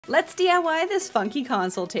Let's DIY this funky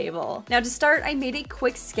console table. Now to start, I made a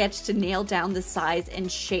quick sketch to nail down the size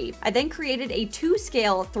and shape. I then created a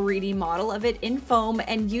 2-scale 3D model of it in foam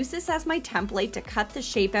and used this as my template to cut the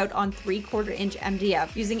shape out on 3/4 inch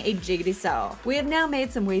MDF using a jiggity saw. We have now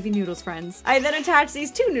made some wavy noodles, friends. I then attached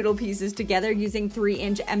these 2 noodle pieces together using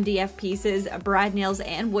 3-inch MDF pieces, brad nails,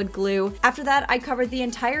 and wood glue. After that, I covered the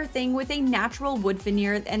entire thing with a natural wood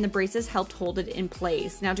veneer and the braces helped hold it in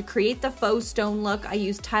place. Now to create the faux stone look, I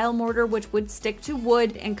used tile mortar which would stick to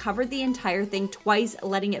wood and covered the entire thing twice,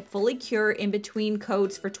 letting it fully cure in between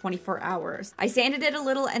coats for 24 hours. I sanded it a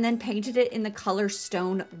little and then painted it in the color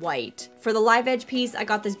stone white. For the live edge piece, I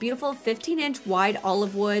got this beautiful 15-inch wide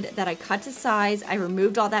olive wood that I cut to size. I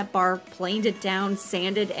removed all that bark, planed it down,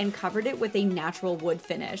 sanded, and covered it with a natural wood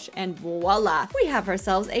finish. And voila! We have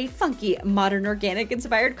ourselves a funky, modern, organic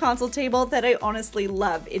inspired console table that I honestly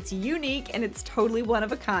love. It's unique and it's totally one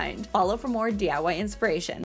of a kind. Follow for more DIY inspiration.